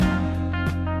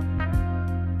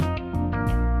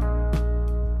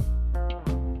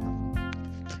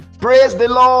Praise the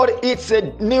Lord. It's a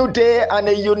new day and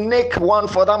a unique one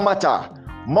for that matter.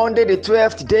 Monday, the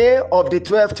 12th day of the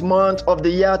 12th month of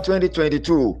the year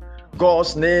 2022.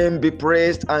 God's name be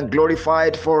praised and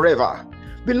glorified forever.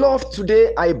 Beloved,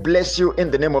 today I bless you in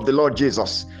the name of the Lord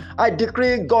Jesus. I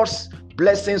decree God's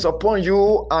blessings upon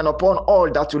you and upon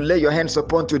all that you lay your hands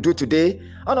upon to do today,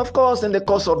 and of course in the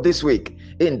course of this week.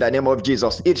 In the name of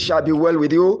Jesus, it shall be well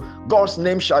with you. God's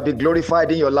name shall be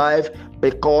glorified in your life,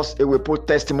 because it will put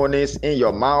testimonies in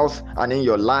your mouth and in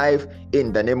your life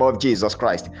in the name of Jesus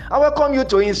Christ. I welcome you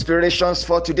to Inspirations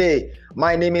for today.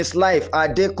 My name is Life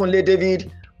Adekunle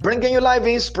David, bringing you live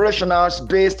inspirationals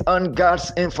based on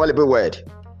God's infallible word.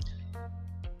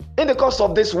 In the course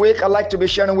of this week, I'd like to be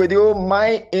sharing with you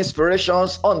my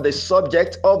inspirations on the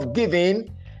subject of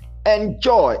giving and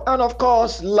joy, and of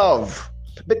course love,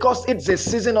 because it's a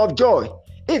season of joy,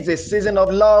 it's a season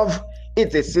of love,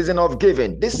 it's a season of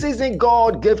giving. The season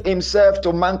God gave himself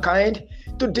to mankind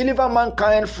to deliver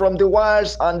mankind from the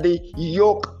wiles and the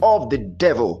yoke of the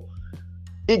devil.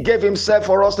 He gave himself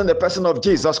for us in the person of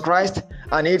Jesus Christ,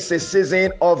 and it's a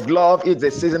season of love, it's a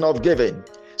season of giving.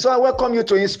 So I welcome you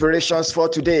to Inspirations for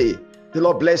today. The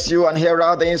Lord bless you, and here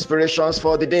are the inspirations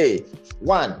for the day.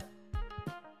 1.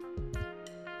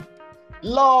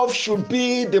 Love should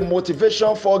be the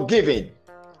motivation for giving.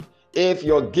 If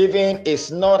your giving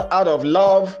is not out of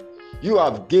love, you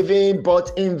have given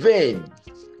but in vain.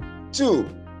 2.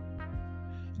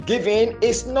 Giving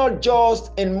is not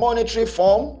just in monetary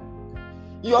form.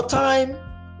 Your time,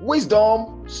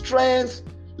 wisdom, strength,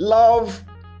 love,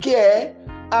 care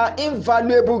are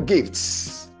invaluable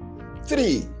gifts.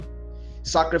 3.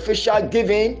 Sacrificial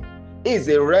giving is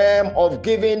a realm of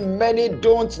giving many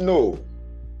don't know.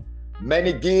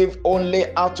 Many give only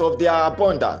out of their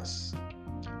abundance.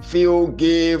 Few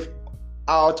give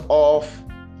out of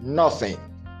nothing.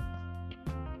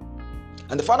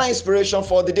 And the final inspiration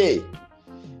for the day: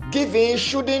 giving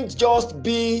shouldn't just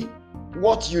be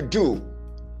what you do,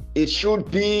 it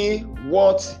should be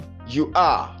what you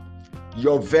are,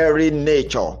 your very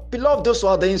nature. Beloved, those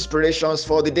are the inspirations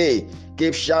for the day.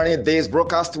 Keep sharing this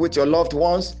broadcast with your loved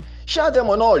ones. Share them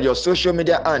on all your social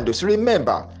media handles.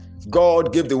 Remember,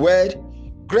 God gave the word.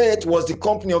 Great was the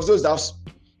company of those that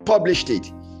published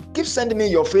it. Keep sending me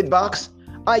your feedbacks.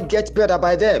 I get better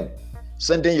by them.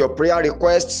 Sending your prayer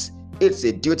requests. It's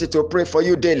a duty to pray for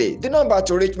you daily. The number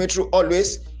to reach me through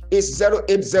always is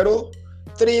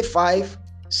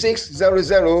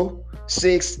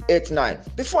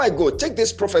 080-35-600-689. Before I go, take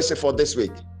this prophecy for this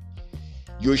week.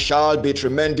 You shall be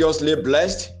tremendously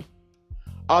blessed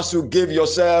as you give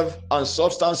yourself and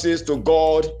substances to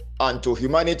God and to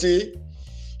humanity.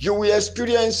 You will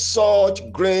experience such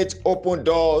great open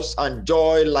doors and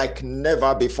joy like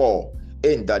never before,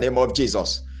 in the name of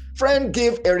Jesus. Friend,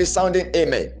 give a resounding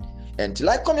amen. Until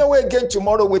I come your way again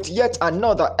tomorrow with yet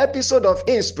another episode of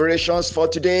Inspirations for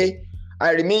today,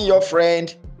 I remain your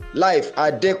friend, Life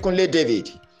Adekunle David.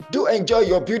 Do enjoy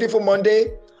your beautiful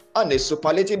Monday and a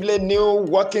superlatively new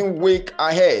working week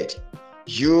ahead.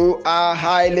 You are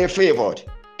highly favored.